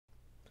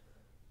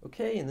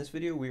Okay, in this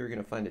video we are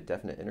going to find a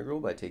definite integral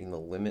by taking the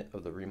limit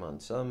of the Riemann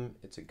sum.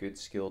 It's a good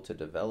skill to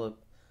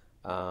develop.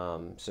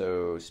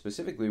 So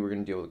specifically we're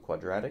going to deal with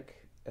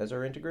quadratic as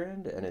our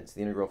integrand, and it's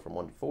the integral from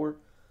 1 to 4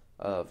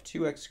 of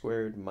 2x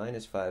squared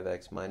minus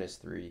 5x minus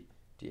 3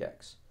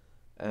 dx.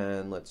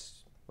 And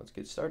let's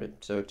get started.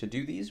 So to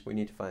do these we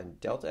need to find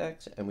delta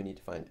x and we need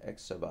to find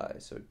x sub I.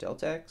 So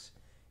delta x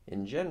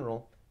in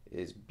general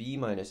is b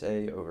minus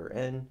a over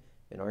n.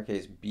 In our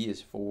case b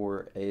is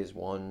 4, a is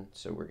 1,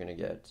 so we're going to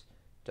get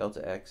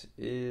delta x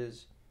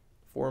is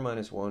 4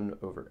 minus 1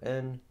 over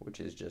n, which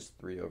is just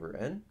 3 over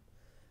n.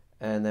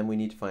 And then we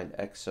need to find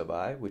x sub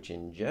I, which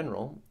in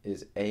general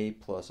is a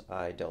plus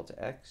I delta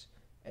x.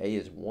 A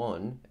is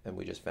 1, and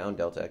we just found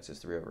delta x is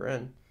 3 over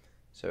n.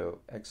 So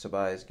x sub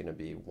I is going to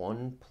be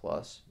 1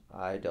 plus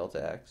I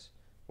delta x,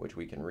 which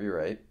we can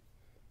rewrite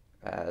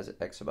as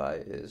x sub I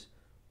is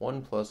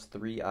 1 plus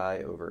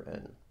 3i over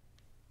n.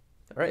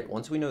 All right,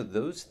 once we know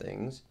those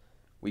things,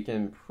 we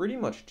can pretty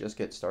much just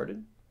get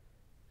started.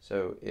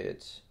 So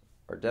it's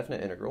our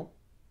definite integral.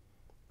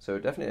 So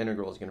definite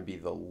integral is going to be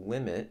the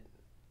limit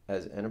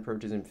as n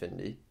approaches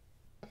infinity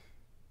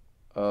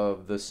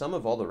of the sum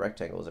of all the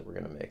rectangles that we're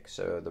going to make.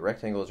 So the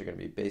rectangles are going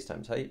to be base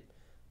times height.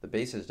 The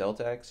base is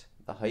delta x.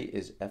 The height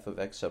is f of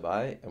x sub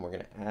I, and we're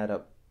going to add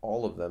up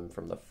all of them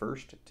from the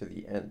first to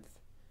the nth.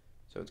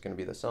 So it's going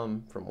to be the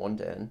sum from 1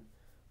 to n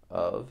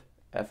of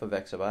f of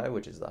x sub I,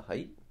 which is the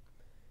height,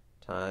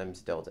 times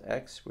delta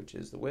x, which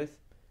is the width.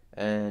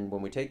 And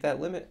when we take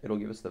that limit, it'll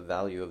give us the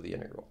value of the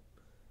integral.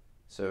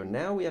 So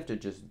now we have to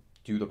just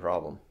do the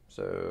problem.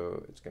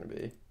 So it's going to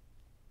be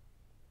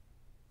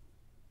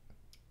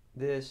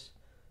this.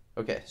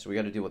 Okay, so we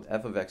got to deal with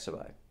f of x sub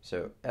I.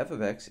 So f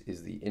of x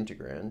is the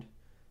integrand.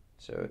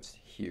 So it's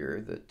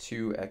here, the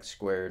 2x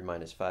squared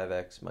minus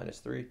 5x minus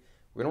 3.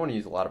 We're going to want to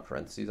use a lot of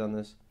parentheses on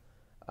this.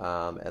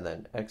 And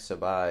then x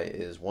sub I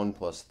is 1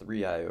 plus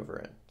 3i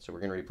over n. So we're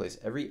going to replace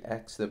every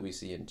x that we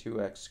see in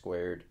 2x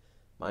squared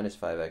minus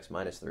 5x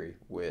minus 3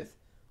 with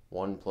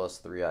 1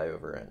 plus 3i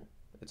over n.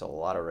 It's a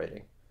lot of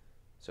writing.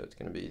 So it's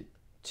going to be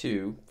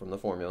 2 from the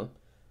formula.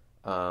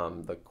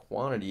 The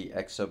quantity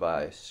x sub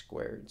I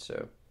squared,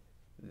 so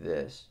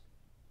this.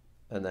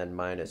 And then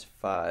minus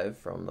 5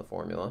 from the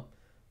formula.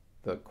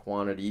 The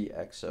quantity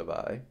x sub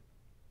I.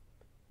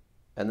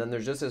 And then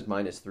there's just this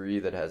minus 3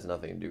 that has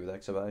nothing to do with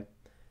x sub I.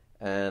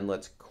 And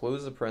let's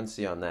close the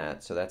parenthesis on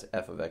that, so that's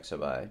f of x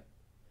sub I.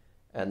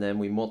 And then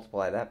we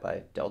multiply that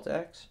by delta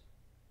x,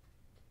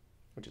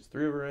 which is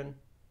 3 over n.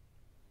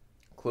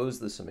 Close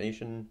the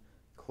summation,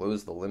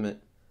 close the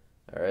limit.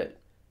 All right.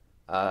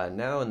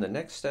 Now in the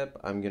next step,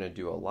 I'm going to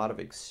do a lot of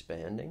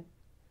expanding.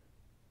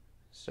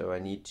 So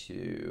I'm going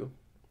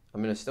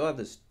to still have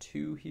this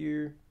 2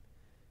 here,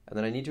 and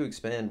then I need to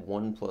expand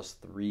 1 plus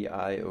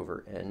 3i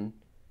over n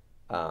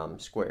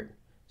squared.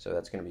 So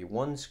that's going to be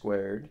 1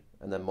 squared,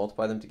 and then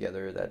multiply them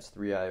together. That's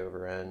 3i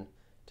over n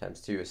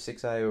times 2 is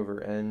 6i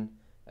over n.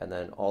 And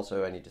then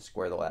also I need to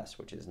square the last,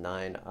 which is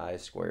 9i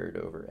squared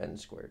over n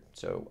squared.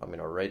 So I'm going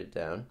to write it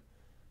down.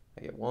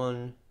 I get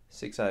 1,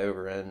 6i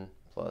over n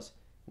plus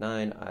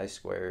 9i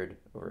squared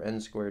over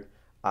n squared.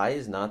 I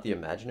is not the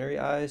imaginary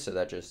I, so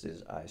that just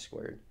is I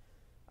squared.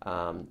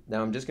 Now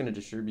I'm just going to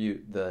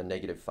distribute the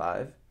negative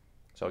 5.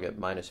 So I'll get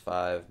minus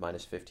 5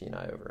 minus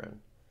 15i over n.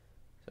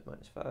 So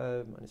minus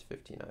 5 minus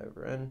 15i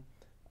over n.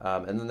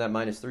 And then that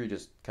minus 3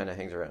 just kind of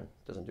hangs around.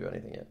 Doesn't do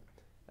anything yet.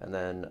 And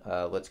then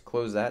let's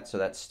close that. So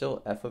that's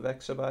still f of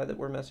x sub I that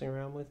we're messing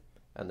around with.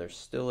 And there's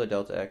still a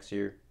delta x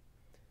here.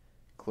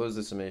 Close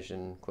the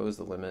summation, close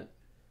the limit.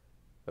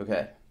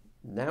 Okay,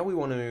 now we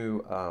want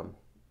to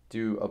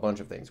do a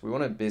bunch of things. We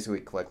want to basically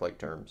collect like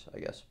terms, I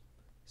guess.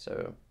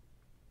 So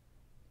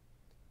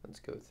let's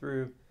go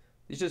through.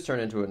 These just turn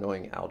into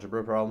annoying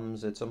algebra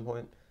problems at some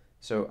point.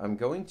 So I'm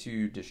going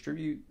to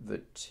distribute the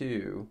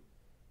 2,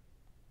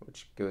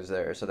 which goes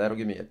there. So that'll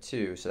give me a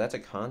 2. So that's a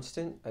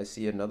constant. I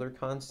see another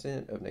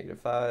constant of negative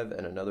 5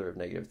 and another of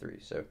negative 3.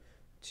 So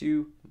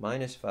 2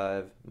 minus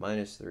 5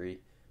 minus 3,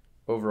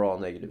 overall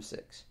negative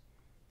 6.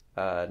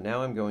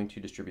 Now I'm going to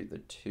distribute the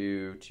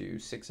 2 to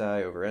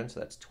 6i over n. So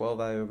that's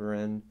 12i over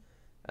n.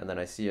 And then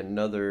I see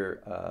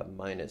another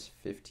minus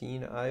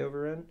 15i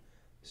over n.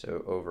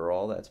 So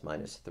overall that's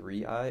minus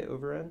 3i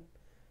over n.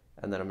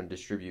 And then I'm going to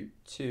distribute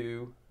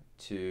 2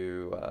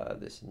 to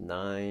this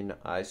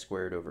 9i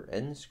squared over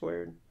n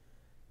squared,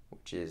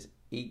 which is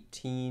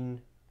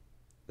 18.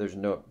 There's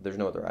no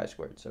other I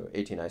squared, so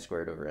 18i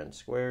squared over n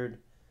squared.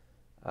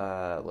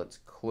 Let's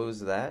close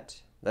that.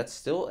 That's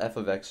still f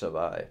of x sub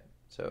I,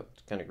 so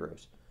it's kind of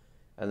gross.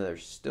 And then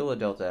there's still a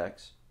delta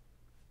x.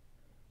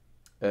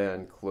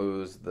 And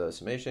close the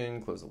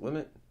summation, close the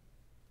limit.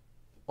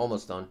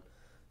 Almost done.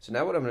 So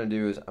now what I'm going to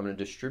do is I'm going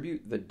to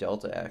distribute the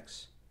delta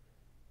x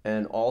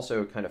and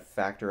also kind of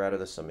factor out of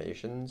the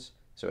summations.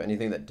 So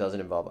anything that doesn't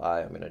involve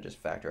I, I'm going to just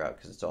factor out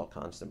because it's all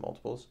constant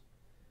multiples.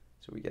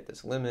 So we get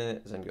this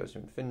limit as n goes to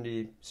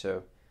infinity.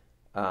 So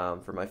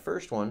for my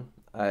first one,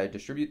 I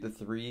distribute the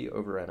 3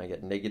 over n. I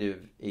get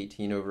negative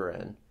 18 over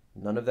n.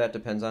 None of that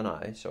depends on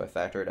I, so I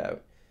factor it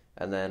out.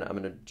 And then I'm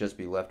going to just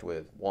be left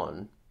with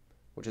 1.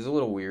 which is a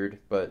little weird,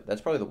 but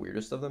that's probably the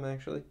weirdest of them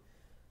actually.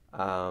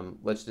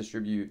 Let's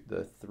distribute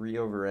the 3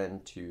 over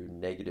n to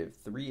negative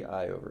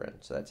 3i over n.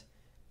 So that's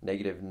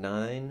negative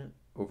 9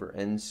 over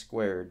n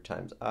squared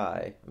times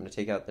I. I'm going to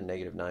take out the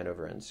negative 9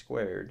 over n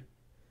squared,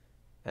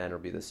 and it'll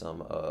be the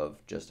sum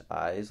of just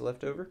i's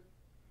left over.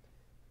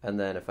 And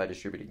then if I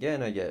distribute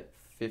again, I get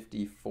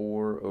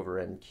 54 over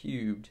n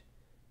cubed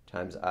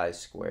times I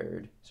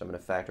squared. So I'm going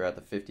to factor out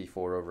the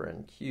 54 over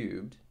n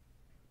cubed,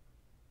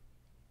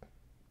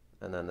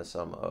 and then the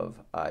sum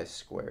of I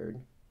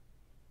squared.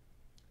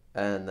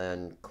 And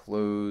then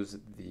close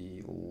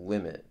the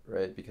limit,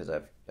 right? Because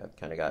I've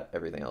kind of got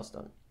everything else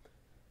done.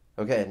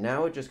 Okay,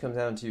 now it just comes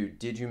down to,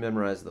 did you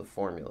memorize the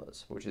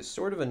formulas? Which is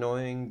sort of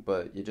annoying,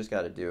 but you just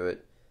got to do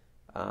it.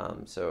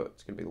 So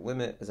it's going to be the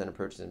limit as n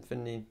approaches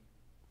infinity.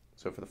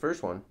 So for the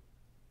first one,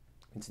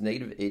 it's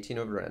negative 18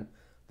 over n.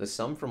 The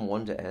sum from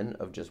 1 to n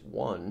of just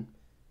 1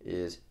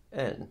 is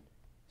n.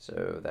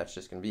 So that's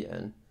just going to be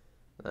n.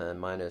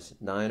 And minus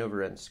 9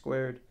 over n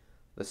squared.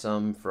 The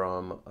sum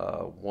from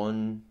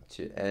 1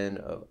 to n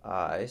of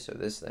I, so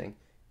this thing,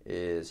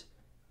 is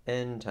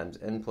n times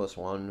n plus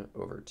 1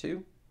 over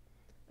 2.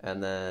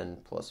 And then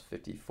plus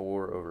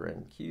 54 over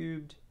n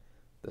cubed.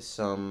 The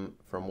sum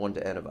from 1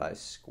 to n of I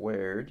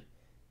squared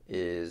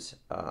is,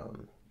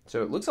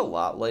 so it looks a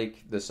lot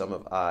like the sum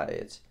of I.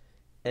 It's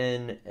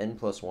n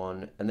plus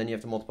 1, and then you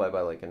have to multiply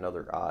by like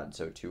another odd,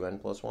 so 2n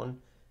plus 1.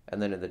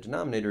 And then in the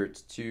denominator,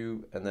 it's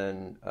 2, and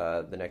then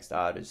the next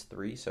odd is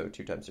 3, so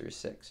 2 times 3 is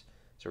 6.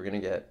 So we're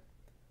going to get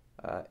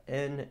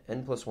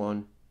n plus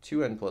 1,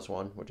 2n plus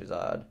 1, which is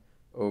odd,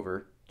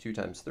 over 2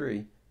 times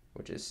 3,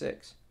 which is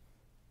 6.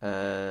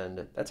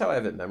 And that's how I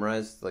have it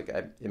memorized. Like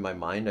in my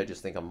mind, I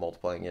just think I'm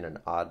multiplying in an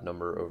odd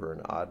number over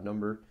an odd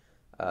number.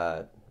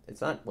 It's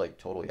not like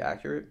totally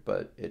accurate,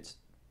 but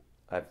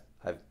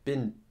I've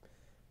been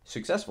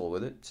successful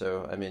with it.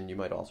 So I mean, you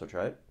might also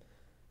try it.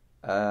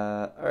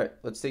 All right,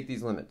 let's take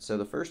these limits. So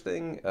the first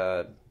thing,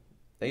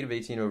 negative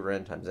 18 over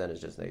n times n is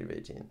just negative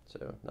 18,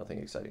 so nothing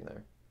exciting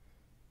there.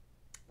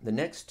 The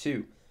next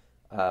two,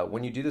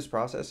 when you do this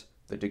process,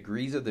 the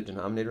degrees of the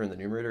denominator and the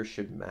numerator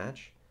should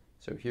match.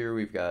 So here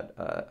we've got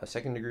a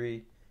second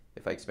degree.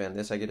 If I expand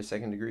this, I get a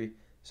second degree.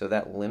 So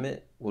that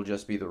limit will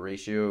just be the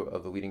ratio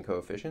of the leading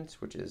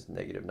coefficients, which is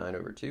negative 9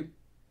 over 2.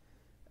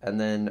 And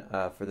then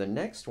for the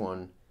next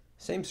one,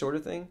 same sort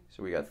of thing.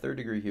 So we got third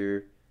degree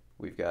here.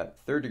 We've got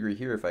third degree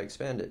here if I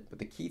expand it. But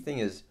the key thing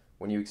is,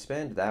 when you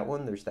expand that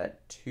one, there's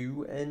that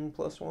 2n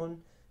plus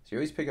 1. So you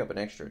always pick up an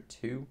extra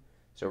 2.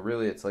 So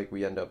really it's like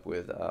we end up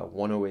with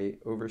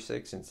 108 over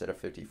 6 instead of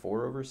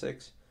 54 over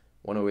 6.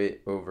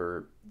 108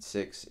 over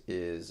 6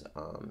 is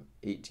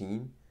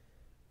 18.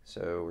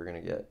 So we're going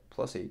to get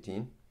plus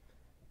 18.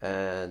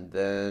 And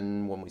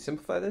then when we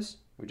simplify this,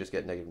 we just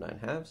get negative 9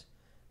 halves.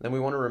 Then we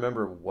want to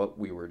remember what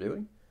we were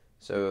doing.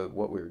 So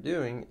what we were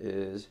doing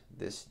is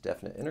this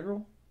definite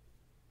integral,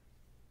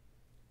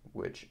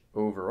 which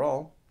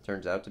overall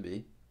turns out to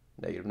be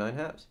negative 9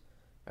 halves.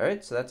 All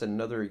right, so that's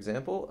another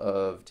example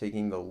of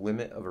taking the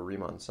limit of a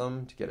Riemann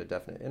sum to get a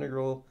definite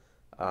integral.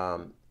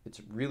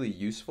 It's really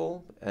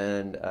useful,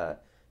 and to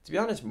be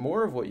honest,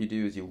 more of what you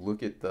do is you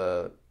look at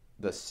the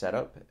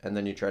setup, and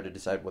then you try to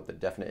decide what the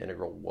definite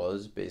integral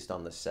was based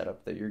on the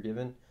setup that you're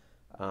given.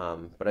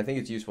 But I think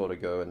it's useful to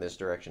go in this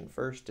direction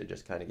first to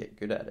just kind of get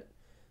good at it.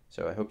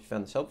 So I hope you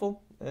found this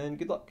helpful, and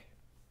good luck.